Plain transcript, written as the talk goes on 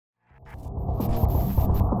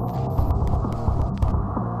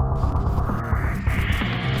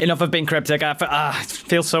Enough of being cryptic. It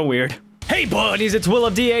feels so weird. Hey buddies, it's Will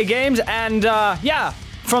of DAGames, and yeah,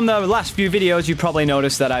 from the last few videos, you probably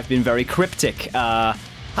noticed that I've been very cryptic.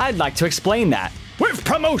 I'd like to explain that with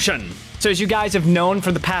promotion. So as you guys have known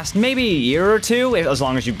for the past maybe year or two, as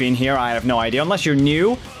long as you've been here, I have no idea, unless you're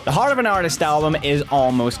new, the Heart of an Artist album is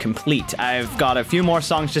almost complete. I've got a few more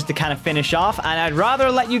songs just to kind of finish off, and I'd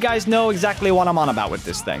rather let you guys know exactly what I'm on about with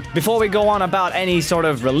this thing. Before we go on about any sort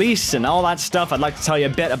of release and all that stuff, I'd like to tell you a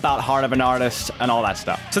bit about Heart of an Artist and all that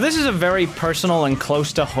stuff. So this is a very personal and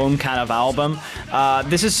close to home kind of album.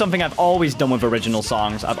 This is something I've always done with original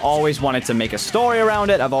songs. I've always wanted to make a story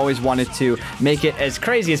around it. I've always wanted to make it as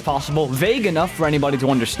crazy as possible, vague enough for anybody to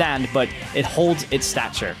understand, but it holds its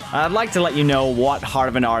stature. I'd like to let you know what Heart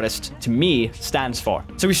of an Artist, to me, stands for.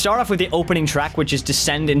 So we start off with the opening track, which is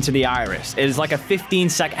Descend into the Iris. It is like a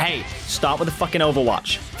 15-second... Hey, stop with the fucking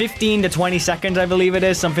Overwatch. 15 to 20 seconds, I believe it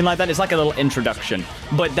is, something like that. It's like a little introduction.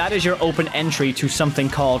 But that is your open entry to something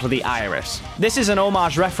called the Iris. This is an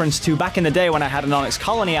homage reference to back in the day when I had an Onyx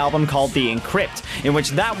Colony album called The Encrypt, in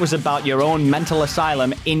which that was about your own mental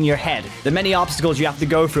asylum in your head. The many obstacles you have to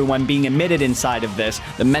go through when being admitted inside of this,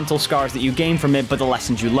 the mental scars that you gain from it, but the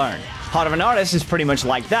lessons you learn. Heart of an Artist is pretty much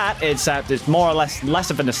like that. It's more or less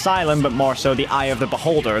of an asylum, but more so the eye of the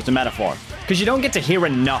beholder as a metaphor. Because you don't get to hear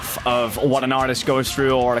enough of what an artist goes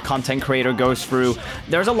through or a content creator goes through.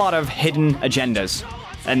 There's a lot of hidden agendas.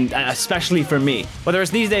 And especially for me.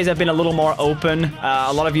 Whereas these days I've been a little more open.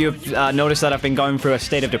 A lot of you have noticed that I've been going through a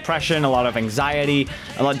state of depression, a lot of anxiety.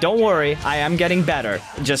 Don't worry, I am getting better.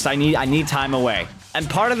 Just I need time away. And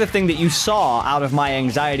part of the thing that you saw out of my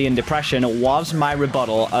anxiety and depression was my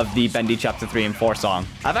rebuttal of the Bendy Chapter 3 and 4 song.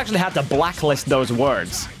 I've actually had to blacklist those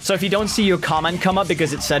words. So if you don't see your comment come up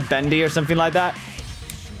because it said Bendy or something like that,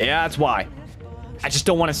 yeah, that's why. I just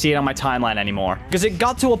don't want to see it on my timeline anymore. Because it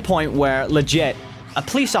got to a point where, legit, a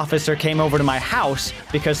police officer came over to my house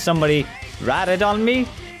because somebody ratted on me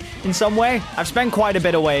in some way. I've spent quite a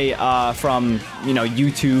bit away from, you know,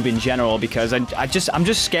 YouTube in general because I'm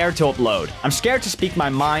just scared to upload. I'm scared to speak my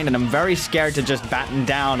mind, and I'm very scared to just batten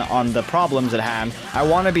down on the problems at hand. I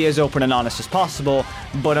want to be as open and honest as possible,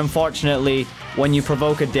 but unfortunately, when you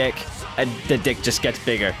provoke a dick, the dick just gets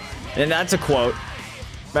bigger. And that's a quote.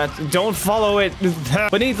 But don't follow it.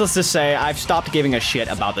 But needless to say, I've stopped giving a shit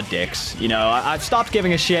about the dicks. You know, I've stopped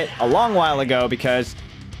giving a shit a long while ago because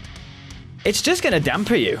it's just gonna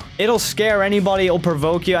damper you. It'll scare anybody, it'll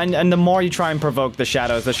provoke you, and the more you try and provoke the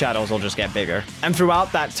shadows will just get bigger. And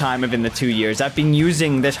throughout that time, within the 2 years, I've been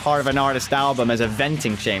using this Heart of an Artist album as a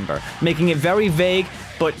venting chamber, making it very vague,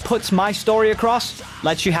 but puts my story across,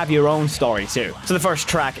 lets you have your own story too. So the first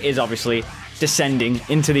track is obviously Descending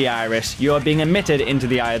into the Iris. You are being admitted into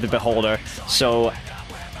the eye of the beholder, so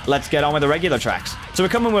let's get on with the regular tracks. So we're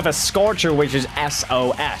coming with a scorcher, which is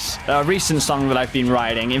SOS, a recent song that I've been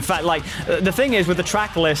writing. In fact, like, the thing is, with the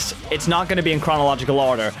track list, it's not going to be in chronological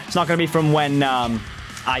order. It's not going to be from when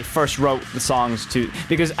I first wrote the songs to,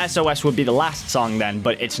 because SOS would be the last song then,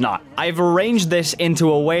 but it's not. I've arranged this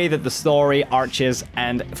into a way that the story arches,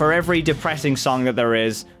 and for every depressing song that there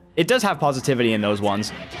is, it does have positivity in those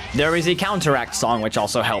ones. There is a counteract song which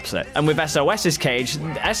also helps it. And with SOS's cage,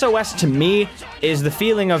 SOS to me is the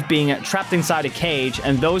feeling of being trapped inside a cage,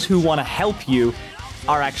 and those who want to help you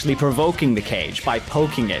are actually provoking the cage by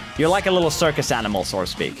poking it. You're like a little circus animal, so to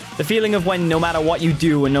speak. The feeling of when no matter what you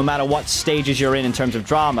do and no matter what stages you're in terms of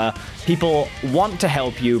drama, people want to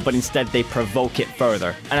help you, but instead they provoke it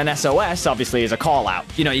further. And an SOS obviously is a call out.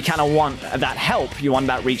 You know, you kind of want that help, you want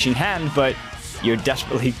that reaching hand, but you're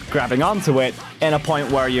desperately grabbing onto it in a point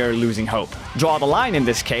where you're losing hope. Draw the line in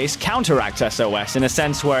this case counteracts SOS in a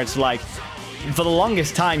sense where it's like, for the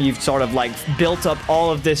longest time, you've sort of like built up all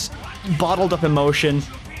of this bottled up emotion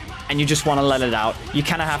and you just want to let it out. You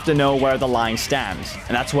kind of have to know where the line stands.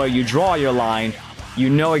 And that's where you draw your line. You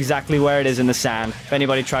know exactly where it is in the sand. If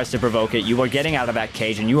anybody tries to provoke it, you are getting out of that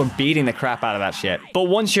cage and you are beating the crap out of that shit. But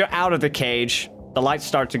once you're out of the cage, the lights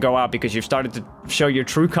start to go out because you've started to show your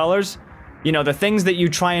true colors. You know, the things that you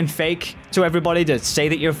try and fake to everybody to say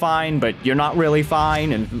that you're fine, but you're not really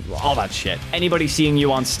fine, and all that shit. Anybody seeing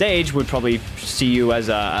you on stage would probably see you as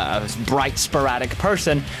a bright, sporadic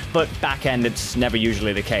person, but back end, it's never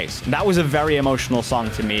usually the case. That was a very emotional song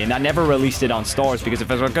to me, and I never released it on stores, because if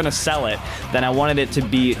I was gonna sell it, then I wanted it to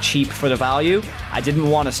be cheap for the value. I didn't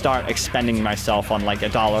want to start expending myself on like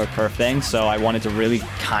 $1 per thing, so I wanted to really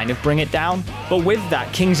kind of bring it down. But with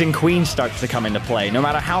that, Kings and Queens starts to come into play. No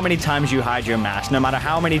matter how many times you hide your mask, no matter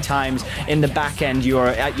how many times in the back end you are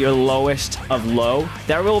at your lowest of low,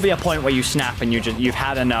 there will be a point where you snap and you've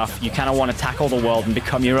had enough. You kind of want to tackle the world and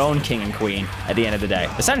become your own king and queen at the end of the day.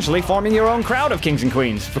 Essentially forming your own crowd of kings and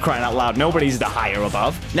queens, for crying out loud. Nobody's the higher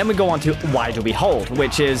above. Then we go on to Why Do We Hold,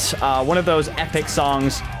 which is one of those epic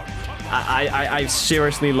songs I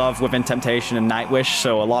seriously love Within Temptation and Nightwish,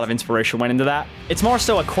 so a lot of inspiration went into that. It's more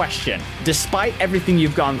so a question. Despite everything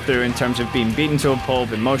you've gone through in terms of being beaten to a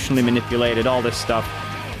pulp, emotionally manipulated, all this stuff,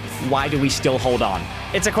 why do we still hold on?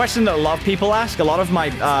 It's a question that a lot of people ask. A lot of my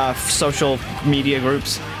social media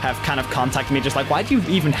groups have kind of contacted me just like, why do you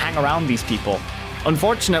even hang around these people?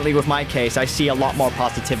 Unfortunately, with my case, I see a lot more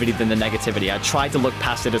positivity than the negativity. I try to look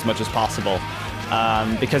past it as much as possible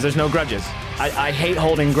because there's no grudges. I hate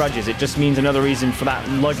holding grudges. It just means another reason for that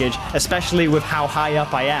luggage, especially with how high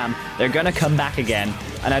up I am. They're gonna come back again,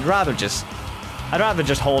 and I'd rather just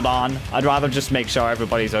hold on. I'd rather just make sure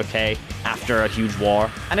everybody's okay after a huge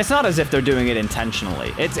war. And it's not as if they're doing it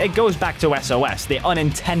intentionally. It goes back to SOS. They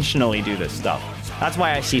unintentionally do this stuff. That's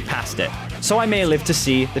why I see past it. So I may live to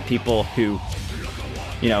see the people who,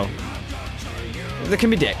 you know, they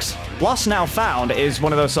can be dicks. Lost Now Found is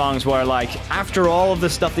one of those songs where, like, after all of the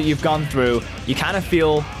stuff that you've gone through, you kind of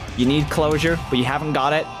feel you need closure, but you haven't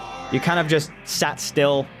got it. You kind of just sat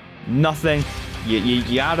still, nothing.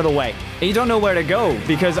 You're out of the way. And you don't know where to go,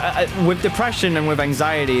 because with depression and with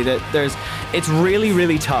anxiety, it's really,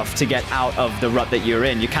 really tough to get out of the rut that you're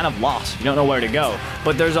in. You're kind of lost. You don't know where to go.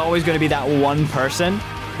 But there's always going to be that one person.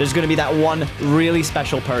 There's going to be that one really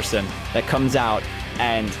special person that comes out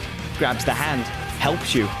and grabs the hand,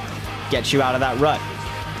 helps you, gets you out of that rut.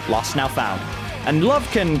 Lost Now Found. And love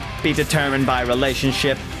can be determined by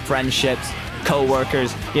relationship, friendships,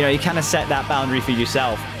 co-workers. You know, you kind of set that boundary for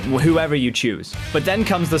yourself, whoever you choose. But then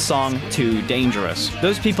comes the song Too Dangerous.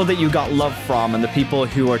 Those people that you got love from and the people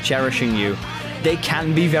who are cherishing you, they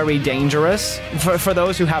can be very dangerous. For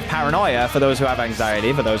those who have paranoia, for those who have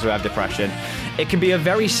anxiety, for those who have depression, it can be a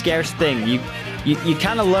very scarce thing. You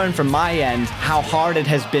kind of learn from my end how hard it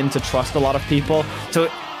has been to trust a lot of people.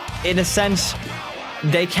 So in a sense,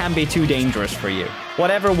 they can be too dangerous for you.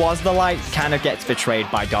 Whatever was the light kind of gets betrayed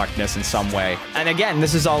by darkness in some way. And again,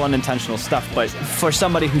 this is all unintentional stuff, but for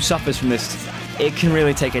somebody who suffers from this, it can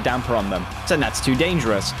really take a damper on them. So that's Too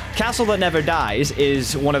Dangerous. Castle That Never Dies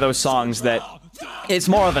is one of those songs that it's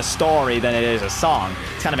more of a story than it is a song.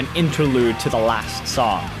 It's kind of an interlude to the last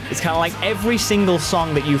song. It's kind of like every single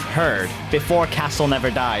song that you've heard before Castle Never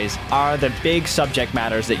Dies are the big subject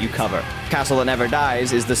matters that you cover. Castle That Never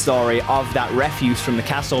Dies is the story of that refuse from the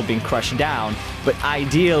castle being crushed down, but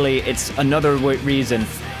ideally it's another reason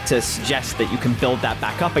to suggest that you can build that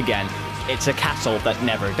back up again. It's a castle that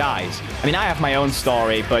never dies. I mean, I have my own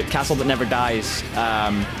story, but Castle That Never Dies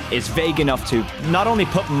is vague enough to not only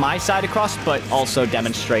put my side across, but also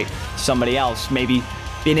demonstrate somebody else maybe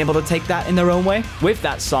being able to take that in their own way. With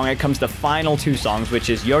that song, it comes the final two songs,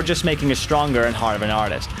 which is You're Just Making Us Stronger and Heart of an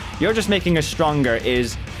Artist. You're Just Making Us Stronger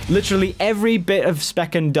is literally every bit of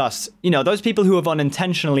speck and dust. You know, those people who have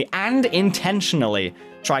unintentionally and intentionally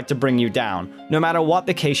tried to bring you down. No matter what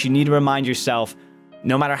the case, you need to remind yourself,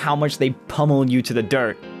 no matter how much they pummel you to the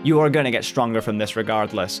dirt, you are going to get stronger from this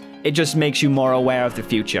regardless. It just makes you more aware of the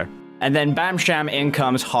future. And then bam sham, in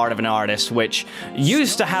comes Heart of an Artist, which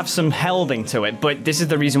used to have some helding to it, but this is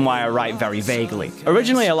the reason why I write very vaguely.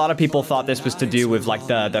 Originally, a lot of people thought this was to do with like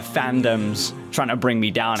the fandoms trying to bring me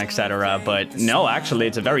down, etc. But no, actually,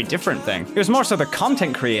 it's a very different thing. It was more so the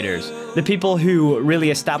content creators, the people who really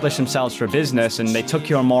established themselves for business, and they took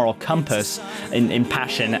your moral compass in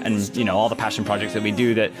passion, and you know, all the passion projects that we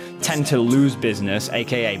do that tend to lose business,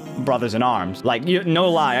 aka Brothers in Arms. Like, no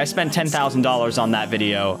lie, I spent $10,000 on that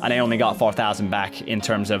video, and I only got 4,000 back in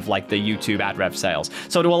terms of like the YouTube ad rev sales.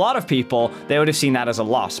 So to a lot of people, they would have seen that as a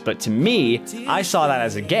loss, but to me, I saw that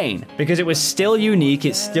as a gain, because it was still unique,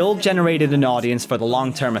 it still generated an audience for the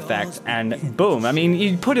long-term effect, and boom, I mean,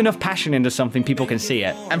 you put enough passion into something, people can see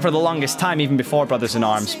it. And for the longest time, even before Brothers in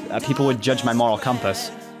Arms, people would judge my moral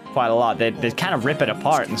compass quite a lot. They'd kind of rip it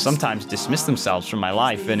apart and sometimes dismiss themselves from my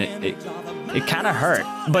life, and it kind of hurt.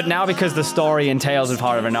 But now, because the story and tales of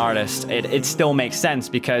Heart of an Artist, it still makes sense,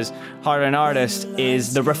 because Heart of an Artist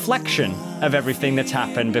is the reflection of everything that's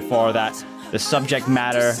happened before that, the subject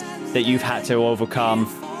matter that you've had to overcome.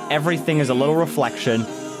 Everything is a little reflection,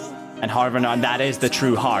 And that is the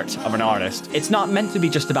true heart of an artist. It's not meant to be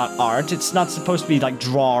just about art. It's not supposed to be like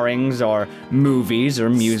drawings or movies or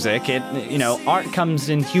music. Art comes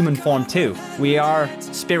in human form too. We are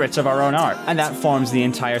spirits of our own art, and that forms the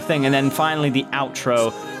entire thing. And then finally the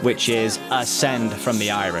outro, which is Ascend from the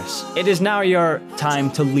Iris. It is now your time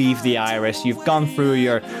to leave the Iris. You've gone through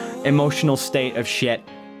your emotional state of shit,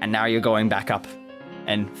 and now you're going back up.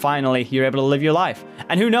 And finally, you're able to live your life.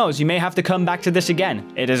 And who knows, you may have to come back to this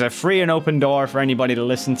again. It is a free and open door for anybody to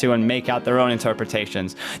listen to and make out their own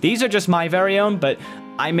interpretations. These are just my very own, but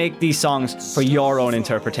I make these songs for your own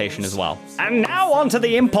interpretation as well. And now on to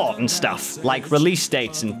the important stuff, like release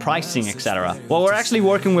dates and pricing, etc. Well, we're actually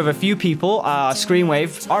working with a few people.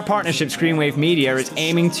 Screenwave, our partnership Screenwave Media, is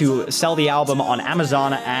aiming to sell the album on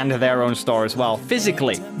Amazon and their own store as well,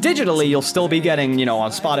 physically. Digitally, you'll still be getting,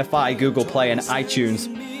 on Spotify, Google Play, and iTunes.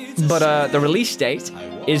 But the release date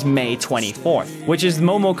is May 24th, which is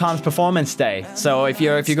MomoCon's performance day. So if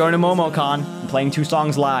you're going to MomoCon and playing 2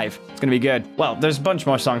 songs live, it's gonna be good. Well, there's a bunch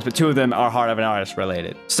more songs, but 2 of them are Heart of an Artist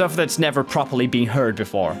related. Stuff that's never properly been heard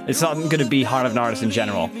before. It's not gonna be Heart of an Artist in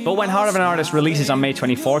general. But when Heart of an Artist releases on May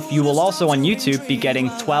 24th, you will also on YouTube be getting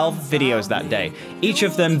 12 videos that day, each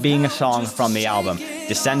of them being a song from the album.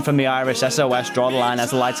 Descend from the Iris, SOS, Draw the Line, As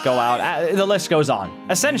the Lights Go Out, the list goes on.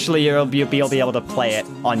 Essentially, you'll be able to play it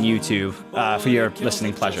on YouTube for your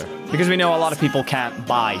listening pleasure. Because we know a lot of people can't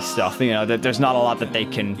buy stuff, there's not a lot that they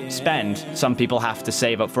can spend. Some people have to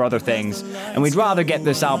save up for other things, and we'd rather get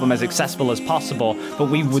this album as accessible as possible, but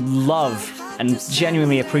we would love and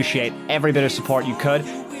genuinely appreciate every bit of support you could.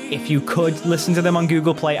 If you could listen to them on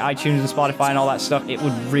Google Play, iTunes, and Spotify and all that stuff, it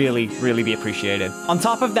would really, really be appreciated. On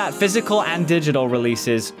top of that, physical and digital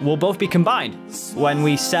releases will both be combined when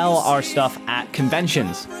we sell our stuff at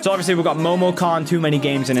conventions. So obviously we've got MomoCon, Too Many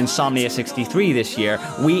Games, and Insomnia 63 this year.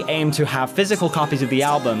 We aim to have physical copies of the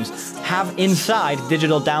albums have inside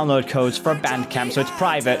digital download codes for Bandcamp, so it's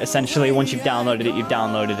private. Essentially, once you've downloaded it, you've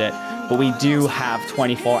downloaded it. But we do have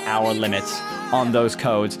 24-hour limits on those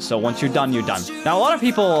codes, so once you're done, you're done. Now, a lot of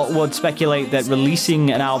people would speculate that releasing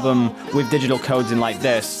an album with digital codes in like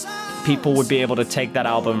this, people would be able to take that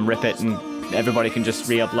album, rip it, and everybody can just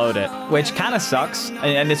re-upload it, which kind of sucks,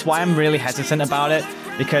 and it's why I'm really hesitant about it,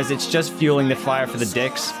 because it's just fueling the fire for the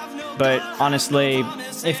dicks. But honestly,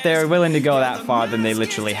 if they're willing to go that far, then they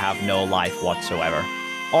literally have no life whatsoever,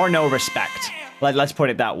 or no respect. Let's put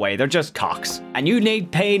it that way. They're just cocks. And you need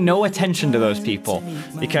pay no attention to those people,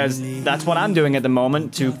 because that's what I'm doing at the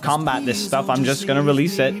moment to combat this stuff. I'm just going to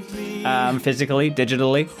release it physically,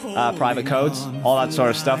 digitally, private codes, all that sort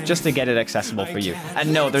of stuff, just to get it accessible for you.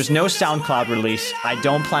 And no, there's no SoundCloud release. I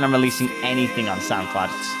don't plan on releasing anything on SoundCloud.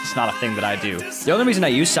 It's not a thing that I do. The only reason I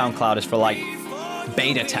use SoundCloud is for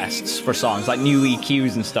beta tests for songs, like new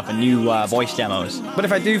EQs and stuff, and new voice demos. But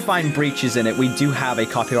if I do find breaches in it, we do have a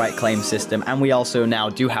copyright claim system, and we also now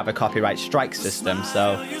do have a copyright strike system,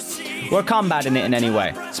 so we're combating it in any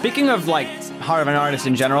way. Speaking of Heart of an Artist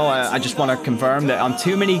in general, I just want to confirm that on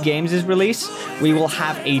Too Many Games' release, we will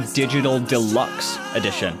have a digital deluxe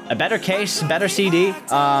edition. A better case, better CD,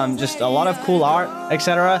 just a lot of cool art,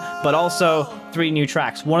 etc., but also 3 new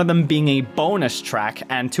tracks, one of them being a bonus track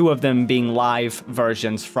and 2 of them being live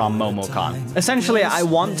versions from MomoCon. Essentially, I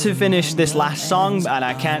want to finish this last song, and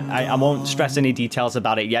I won't stress any details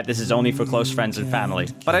about it yet. This is only for close friends and family.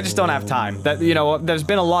 But I just don't have time. There's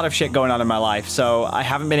been a lot of shit going on in my life, so I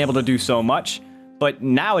haven't been able to do so much. But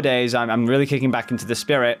nowadays, I'm really kicking back into the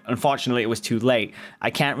spirit. Unfortunately, it was too late. I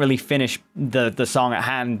can't really finish the song at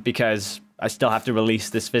hand because I still have to release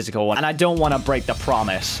this physical one. And I don't want to break the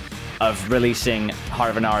promise of releasing Heart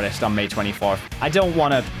of an Artist on May 24th. I don't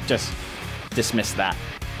want to just dismiss that.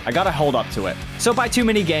 I gotta hold up to it. So by Too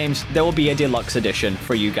Many Games, there will be a deluxe edition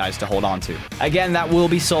for you guys to hold on to. Again, that will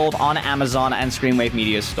be sold on Amazon and Screenwave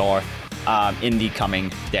Media's store in the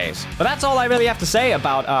coming days. But that's all I really have to say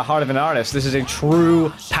about Heart of an Artist. This is a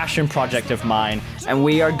true passion project of mine, and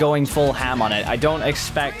we are going full ham on it. I don't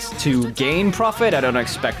expect to gain profit. I don't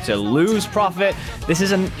expect to lose profit. This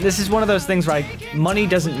is one of those things where money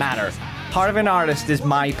doesn't matter. Heart of an Artist is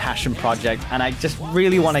my passion project, and I just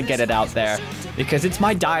really want to get it out there because it's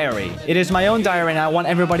my diary. It is my own diary, and I want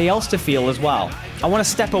everybody else to feel as well. I want to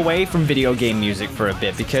step away from video game music for a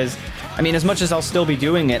bit because, as much as I'll still be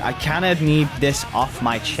doing it, I kind of need this off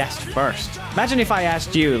my chest first. Imagine if I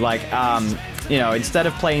asked you, instead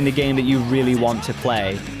of playing the game that you really want to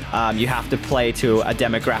play, You have to play to a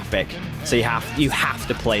demographic. So you have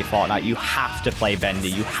to play Fortnite. You have to play Bendy.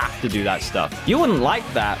 You have to do that stuff. You wouldn't like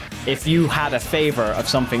that if you had a favor of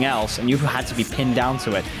something else and you had to be pinned down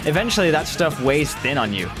to it. Eventually, that stuff weighs thin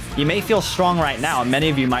on you. You may feel strong right now, and many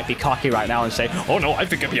of you might be cocky right now and say, oh no, I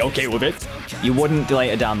think I'd be okay with it. You wouldn't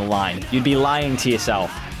later down the line. You'd be lying to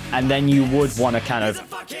yourself. And then you would want to kind of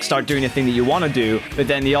start doing the thing that you want to do, but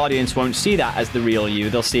then the audience won't see that as the real you.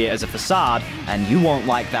 They'll see it as a facade, and you won't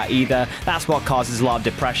like that either. That's what causes a lot of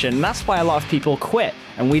depression, and that's why a lot of people quit.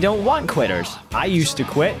 And we don't want quitters. I used to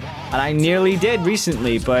quit, and I nearly did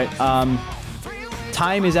recently, but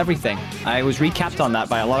time is everything. I was recapped on that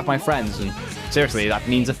by a lot of my friends, and seriously, that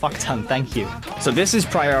means a fuck ton. Thank you. So this is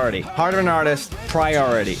priority. Heart of an Artist,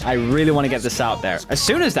 priority. I really want to get this out there. As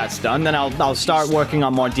soon as that's done, then I'll start working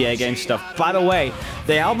on more DAGames stuff. By the way,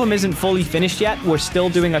 the album isn't fully finished yet. We're still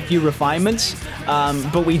doing a few refinements,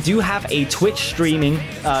 but we do have a Twitch streaming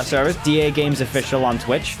service, DAGames Official on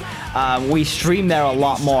Twitch. We stream there a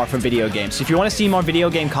lot more for video games. So if you want to see more video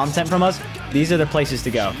game content from us, these are the places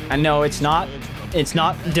to go. And no, it's not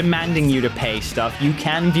demanding you to pay stuff. You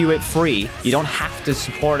can view it free. You don't have to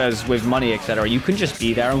support us with money, etc. You can just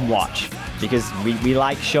be there and watch, because we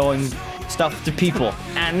like showing stuff to people.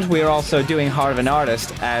 And we're also doing Heart of an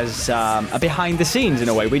Artist as a behind the scenes in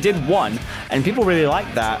a way. We did one, and people really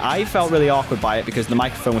liked that. I felt really awkward by it because the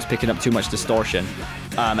microphone was picking up too much distortion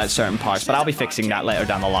at certain parts, but I'll be fixing that later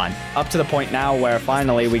down the line. Up to the point now where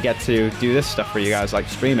finally we get to do this stuff for you guys, like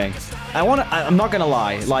streaming. I'm not gonna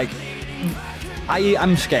lie, like,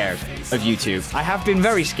 I'm scared of YouTube. I have been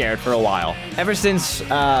very scared for a while. Ever since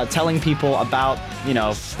telling people about, you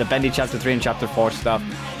know, the Bendy Chapter 3 and Chapter 4 stuff,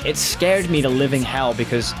 it scared me to living hell,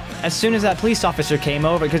 because as soon as that police officer came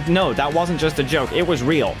over, because no, that wasn't just a joke, it was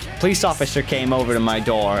real. Police officer came over to my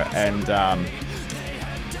door and,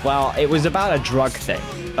 well, it was about a drug thing.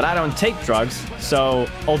 But I don't take drugs, so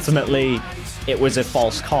ultimately it was a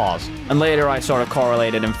false cause. And later I sort of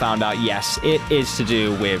correlated and found out, yes, it is to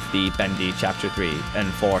do with the Bendy Chapter 3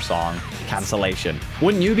 and 4 song cancellation.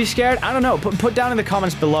 Wouldn't you be scared? I don't know. Put down in the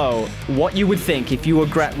comments below what you would think if you were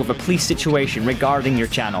met with a police situation regarding your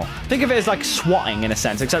channel. Think of it as like swatting in a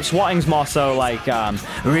sense, except swatting's more so like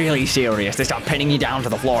really serious. They start pinning you down to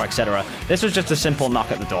the floor, etc. This was just a simple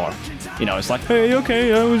knock at the door. You know, it's like, hey,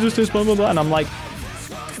 okay, I was just this, blah, blah, blah. And I'm like,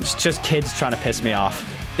 it's just kids trying to piss me off.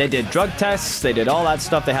 They did drug tests, they did all that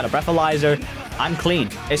stuff, they had a breathalyzer. I'm clean.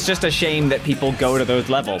 It's just a shame that people go to those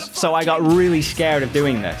levels. So I got really scared of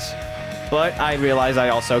doing this. But I realized I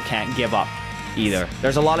also can't give up either.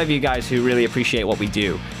 There's a lot of you guys who really appreciate what we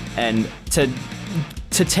do. And to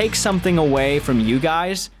take something away from you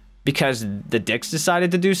guys because the dicks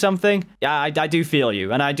decided to do something, yeah, I do feel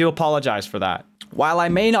you, and I do apologize for that. While I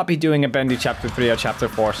may not be doing a Bendy Chapter 3 or Chapter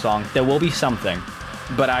 4 song, there will be something.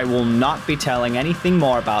 But I will not be telling anything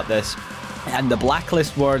more about this, and the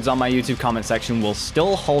blacklist words on my YouTube comment section will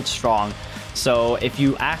still hold strong. So if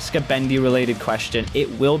you ask a Bendy related question, it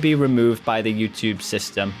will be removed by the YouTube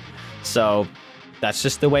system. So that's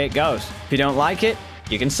just the way it goes. If you don't like it,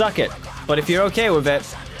 you can suck it. But if you're okay with it,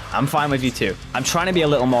 I'm fine with you too. I'm trying to be a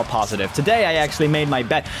little more positive. Today, I actually made my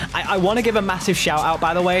bed. I want to give a massive shout out,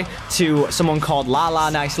 by the way, to someone called La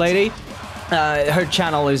Nice Lady. Her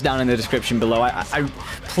channel is down in the description below.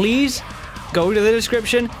 Please go to the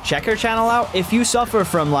description, check her channel out. If you suffer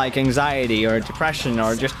from like anxiety or depression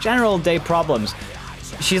or just general day problems,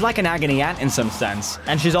 she's like an agony aunt in some sense.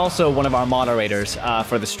 And she's also one of our moderators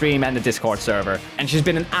for the stream and the Discord server. And she's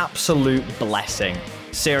been an absolute blessing.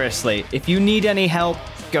 Seriously, if you need any help,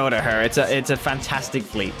 go to her. It's a fantastic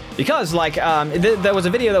fleet. Because, like, there was a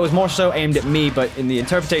video that was more so aimed at me, but in the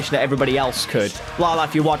interpretation that everybody else could. Lala,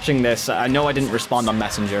 if you're watching this, I know I didn't respond on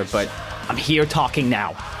Messenger, but I'm here talking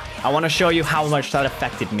now. I want to show you how much that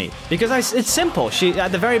affected me. Because it's simple.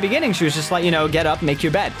 At the very beginning, she was just like, you know, get up, make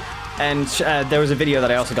your bed. And there was a video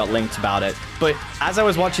that I also got linked about it. But as I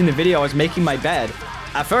was watching the video, I was making my bed.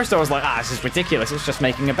 At first, I was like, this is ridiculous. It's just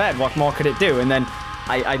making a bed. What more could it do? And then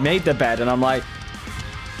I made the bed, and I'm like,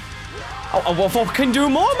 oh, well, what can do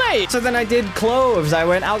more, mate? So then I did clothes. I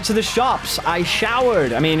went out to the shops. I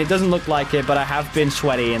showered. I mean, it doesn't look like it, but I have been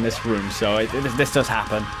sweaty in this room, so this does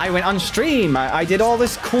happen. I went on stream. I did all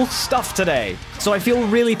this cool stuff today. So I feel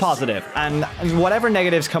really positive, and whatever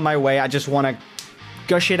negatives come my way, I just want to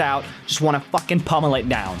gush it out. Just want to fucking pummel it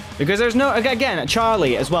down. Because there's no, again,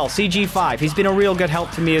 Charlie as well, CG5. He's been a real good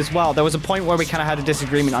help to me as well. There was a point where we kind of had a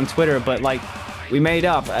disagreement on Twitter, but like, we made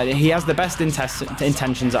up. He has the best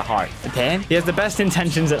intentions at heart. Okay? He has the best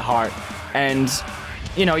intentions at heart. And,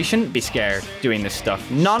 you know, you shouldn't be scared doing this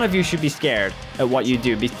stuff. None of you should be scared at what you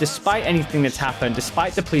do. Despite anything that's happened,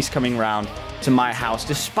 despite the police coming around, to my house,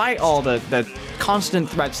 despite all the constant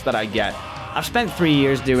threats that I get. I've spent 3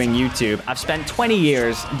 years doing YouTube. I've spent 20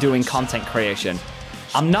 years doing content creation.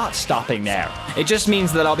 I'm not stopping there. It just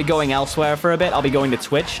means that I'll be going elsewhere for a bit. I'll be going to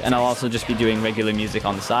Twitch, and I'll also just be doing regular music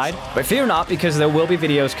on the side. But fear not, because there will be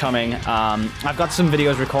videos coming. I've got some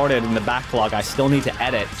videos recorded in the backlog I still need to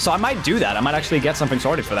edit. So I might do that. I might actually get something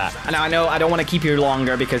sorted for that. And I know I don't want to keep you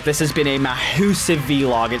longer, because this has been a massive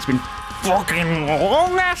vlog. It's been fucking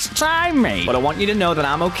long ass time, mate. But I want you to know that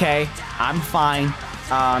I'm okay. I'm fine.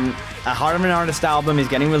 A Heart of an Artist album is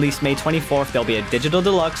getting released May 24th. There'll be a digital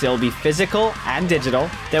deluxe. It'll be physical and digital.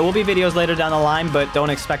 There will be videos later down the line, but don't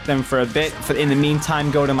expect them for a bit. In the meantime,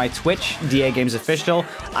 go to my Twitch, DAGames Official.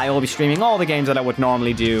 I will be streaming all the games that I would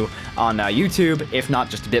normally do on YouTube, if not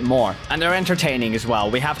just a bit more. And they're entertaining as well.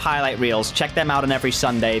 We have highlight reels. Check them out on every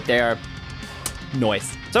Sunday. They're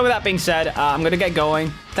noise. So with that being said, I'm gonna get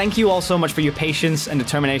going. Thank you all so much for your patience and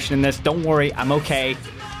determination in this. Don't worry, I'm okay.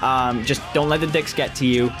 Just don't let the dicks get to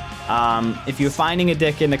you. If you're finding a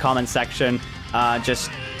dick in the comment section,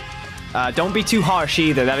 don't be too harsh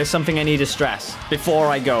either. That is something I need to stress. Before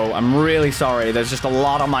I go, I'm really sorry. There's just a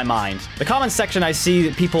lot on my mind. The comment section, I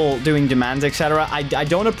see people doing demands, etc. I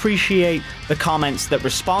don't appreciate the comments that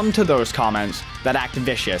respond to those comments that act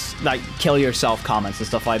vicious, like kill yourself comments and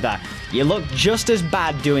stuff like that. You look just as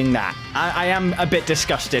bad doing that. I am a bit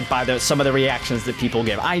disgusted by some of the reactions that people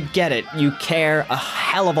give. I get it. You care a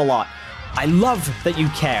hell of a lot. I love that you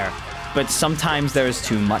care, but sometimes there's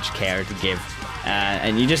too much care to give.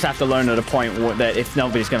 And you just have to learn at a point that if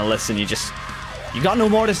nobody's going to listen, you got no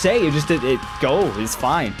more to say. You just, go, it's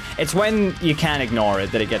fine. It's when you can't ignore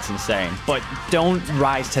it that it gets insane. But don't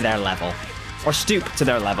rise to their level. Or stoop to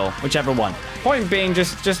their level, whichever one. Point being,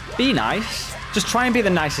 just be nice. Just try and be the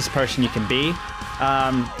nicest person you can be.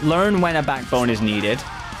 Learn when a backbone is needed.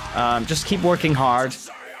 Just keep working hard.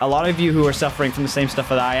 A lot of you who are suffering from the same stuff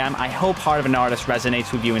that I am, I hope Heart of an Artist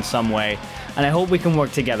resonates with you in some way, and I hope we can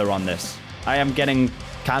work together on this. I am getting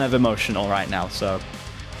kind of emotional right now, so...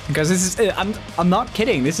 Because this is... I'm not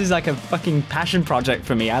kidding, this is like a fucking passion project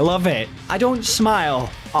for me. I love it. I don't smile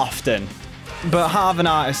often, but Heart of an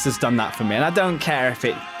Artist has done that for me, and I don't care if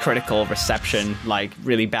it's critical reception, like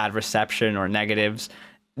really bad reception or negatives.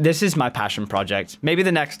 This is my passion project. Maybe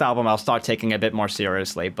the next album I'll start taking a bit more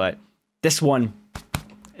seriously, but this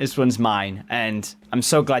one's mine, and I'm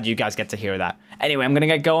so glad you guys get to hear that. Anyway, I'm gonna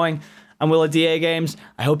get going. I'm Will of DAGames.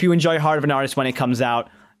 I hope you enjoy Heart of an Artist when it comes out.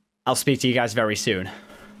 I'll speak to you guys very soon.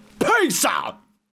 Peace out!